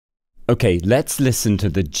Okay, let's listen to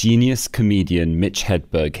the genius comedian Mitch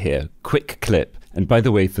Hedberg here. Quick clip. And by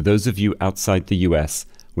the way, for those of you outside the US,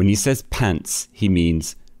 when he says pants, he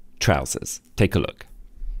means trousers. Take a look.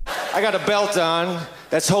 I got a belt on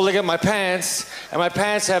that's holding up my pants, and my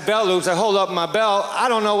pants have belt loops that hold up my belt. I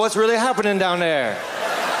don't know what's really happening down there.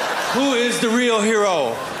 Who is the real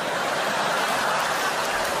hero?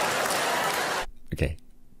 Okay,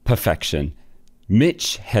 perfection.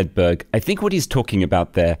 Mitch Hedberg, I think what he's talking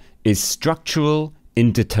about there is structural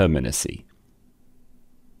indeterminacy.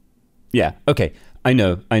 Yeah, okay, I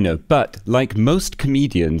know, but like most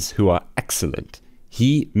comedians who are excellent,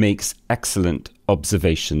 he makes excellent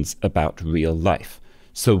observations about real life.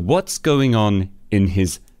 So what's going on in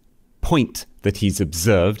his point that he's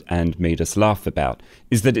observed and made us laugh about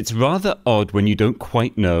is that it's rather odd when you don't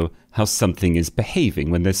quite know how something is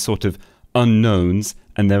behaving, when there's sort of unknowns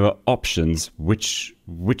and there are options, which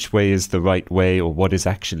way is the right way or what is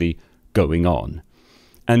actually going on.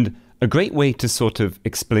 And a great way to sort of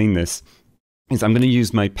explain this is I'm going to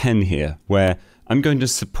use my pen here, where I'm going to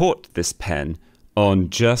support this pen on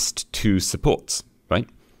just two supports, right?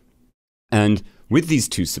 And with these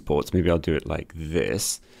two supports, maybe I'll do it like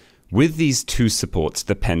this. With these two supports,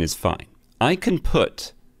 the pen is fine. I can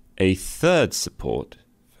put a third support.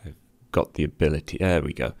 I've got the ability. There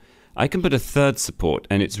we go. I can put a third support,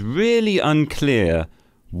 and it's really unclear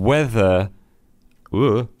whether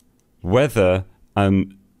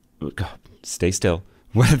stay still,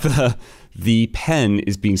 whether the pen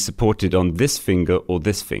is being supported on this finger or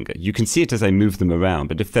this finger. You can see it as I move them around,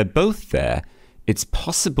 but if they're both there, it's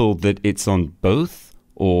possible that it's on both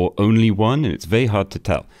or only one, and it's very hard to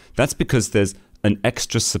tell. That's because there's an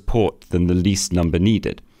extra support than the least number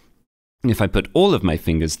needed. And if I put all of my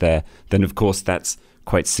fingers there, then of course that's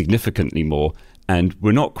quite significantly more, and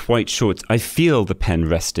we're not quite sure. I feel the pen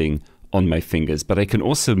resting on my fingers, but I can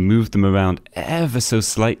also move them around ever so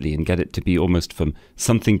slightly and get it to be almost from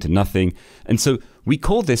something to nothing. And so we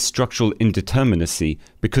call this structural indeterminacy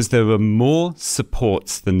because there are more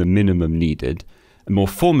supports than the minimum needed. And more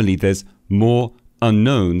formally, there's more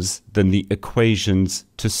unknowns than the equations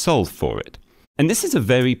to solve for it. And this is a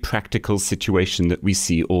very practical situation that we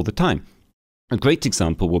see all the time. A great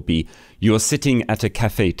example would be you're sitting at a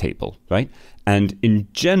cafe table, right? And in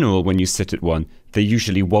general, when you sit at one, they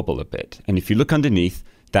usually wobble a bit. And if you look underneath,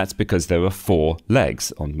 that's because there are 4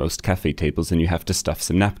 legs on most cafe tables and you have to stuff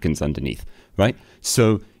some napkins underneath, right?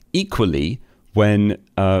 So equally, when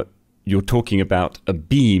you're talking about a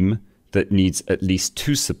beam that needs at least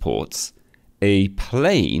 2 supports, a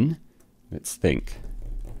plane, let's think.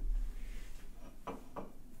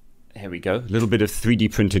 Here we go, a little bit of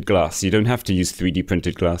 3D printed glass. You don't have to use 3D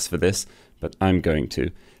printed glass for this, but I'm going to.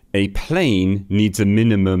 A plane needs a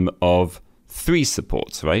minimum of 3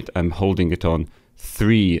 supports, right? I'm holding it on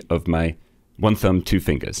 3 of my 1 thumb, 2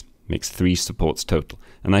 fingers. Makes 3 supports total.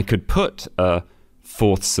 And I could put a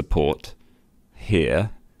 4th support here,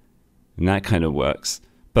 and that kind of works.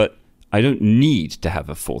 But I don't need to have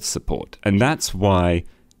a 4th support. And that's why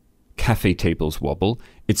cafe tables wobble.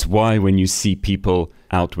 It's why when you see people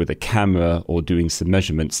out with a camera or doing some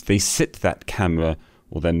measurements, they sit that camera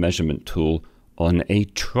or their measurement tool on a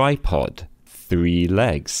tripod, 3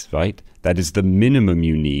 legs, right? That is the minimum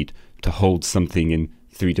you need to hold something in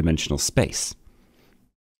 3-dimensional space.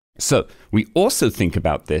 So we also think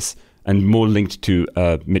about this, and more linked to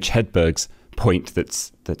Mitch Hedberg's point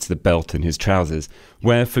that's the belt in his trousers,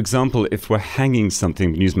 where, for example, if we're hanging something,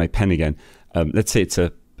 I'm going to use my pen again, let's say it's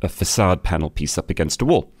a facade panel piece up against a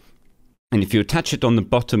wall. And if you attach it on the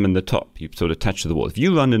bottom and the top, you sort of attach to the wall. If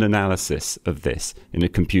you run an analysis of this in a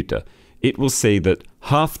computer, it will say that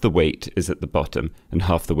half the weight is at the bottom and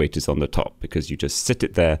half the weight is on the top, because you just sit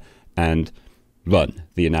it there and run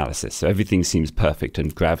the analysis. So everything seems perfect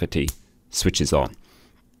and gravity switches on.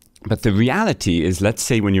 But the reality is, let's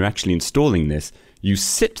say when you're actually installing this, you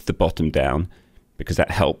sit the bottom down, because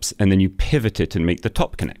that helps, and then you pivot it and make the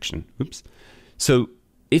top connection. Oops. So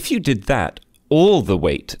if you did that, all the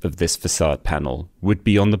weight of this facade panel would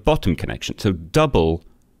be on the bottom connection. So double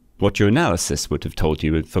what your analysis would have told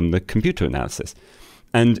you from the computer analysis.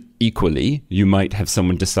 And equally, you might have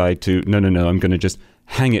someone decide to, no, I'm going to just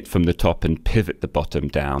hang it from the top and pivot the bottom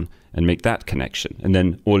down and make that connection. And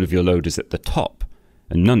then all of your load is at the top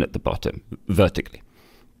and none at the bottom, vertically.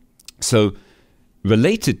 So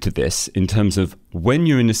related to this, in terms of when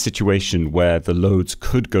you're in a situation where the loads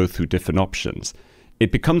could go through different options,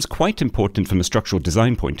 it becomes quite important from a structural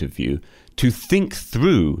design point of view to think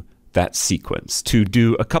through that sequence, to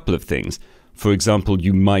do a couple of things. For example,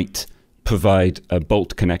 you might provide a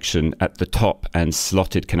bolt connection at the top and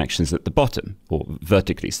slotted connections at the bottom, or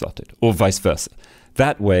vertically slotted, or vice versa.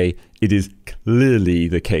 That way, it is clearly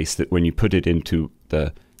the case that when you put it into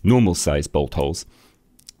the normal size bolt holes,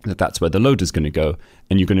 that's where the load is going to go,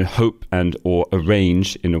 and you're going to hope and or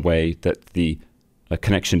arrange in a way that the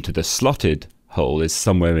connection to the slotted hole is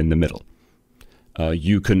somewhere in the middle.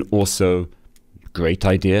 You can also, great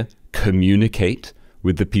idea, communicate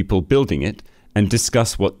with the people building it and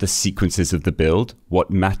discuss what the sequence is of the build, what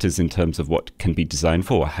matters in terms of what can be designed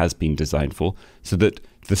for or has been designed for, so that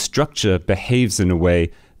the structure behaves in a way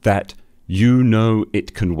that you know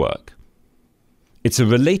it can work. It's a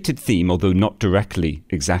related theme, although not directly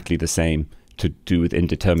exactly the same, to do with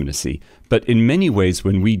indeterminacy. But in many ways,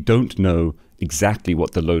 when we don't know exactly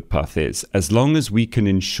what the load path is, as long as we can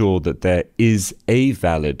ensure that there is a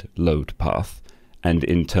valid load path, and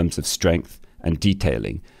in terms of strength and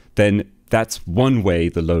detailing, then that's one way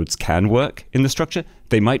the loads can work in the structure.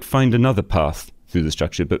 They might find another path through the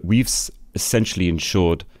structure, but we've essentially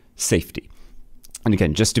ensured safety. And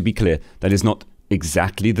again, just to be clear, that is not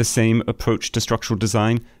exactly the same approach to structural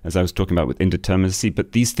design as I was talking about with indeterminacy,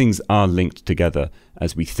 but these things are linked together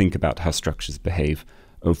as we think about how structures behave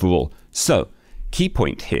overall. So, key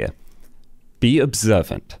point here, be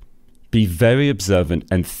observant. Be very observant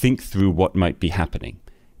and think through what might be happening.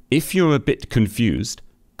 If you're a bit confused,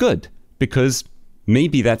 good, because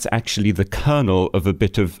maybe that's actually the kernel of a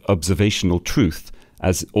bit of observational truth,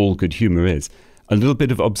 as all good humor is. A little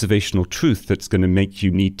bit of observational truth that's going to make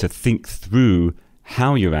you need to think through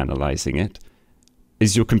how you're analyzing it. Are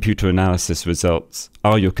your computer analysis results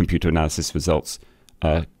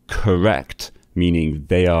correct, meaning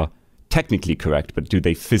they are technically correct, but do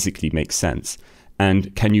they physically make sense?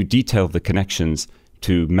 And can you detail the connections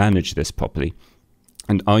to manage this properly?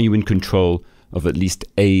 And are you in control of at least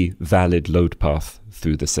a valid load path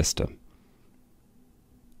through the system?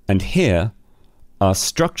 And here are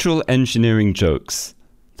structural engineering jokes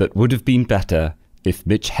that would have been better if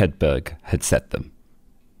Mitch Hedberg had said them.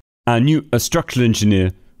 I knew a structural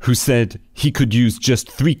engineer who said he could use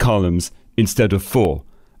just 3 columns instead of 4.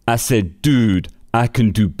 I said, dude, I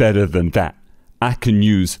can do better than that. I can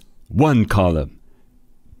use 1 column.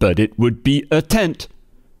 But it would be a tent.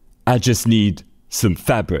 I just need some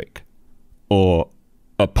fabric or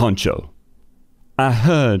a poncho. I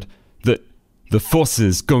heard that the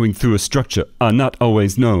forces going through a structure are not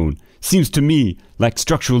always known. Seems to me like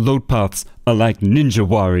structural load paths are like ninja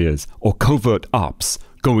warriors or covert ops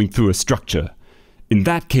going through a structure. In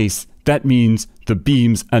that case, that means the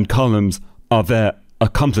beams and columns are their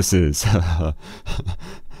accomplices.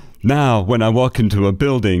 Now, when I walk into a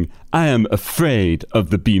building, I am afraid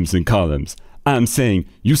of the beams and columns. I am saying,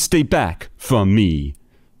 you stay back from me.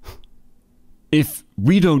 If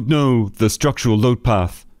we don't know the structural load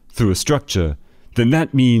path through a structure, then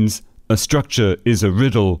that means a structure is a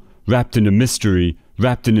riddle wrapped in a mystery,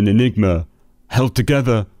 wrapped in an enigma, held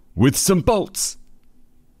together with some bolts.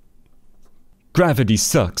 Gravity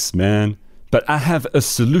sucks, man, but I have a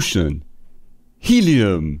solution.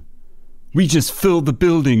 Helium. We just fill the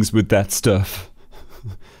buildings with that stuff.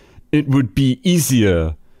 It would be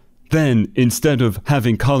easier. Then, instead of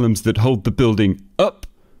having columns that hold the building up,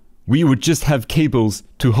 we would just have cables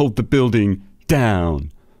to hold the building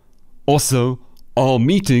down. Also, all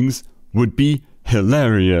meetings would be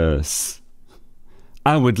hilarious.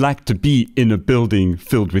 I would like to be in a building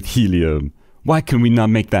filled with helium. Why can we not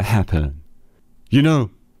make that happen? You know,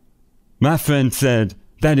 my friend said,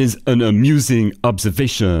 that is an amusing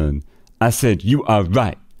observation. I said, you are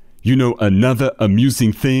right. You know another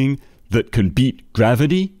amusing thing that can beat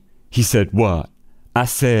gravity? He said, what? I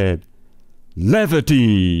said,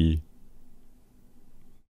 levity.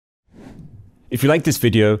 If you like this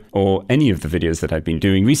video, or any of the videos that I've been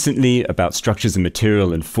doing recently about structures and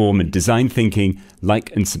material and form and design thinking,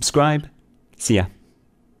 like and subscribe. See ya.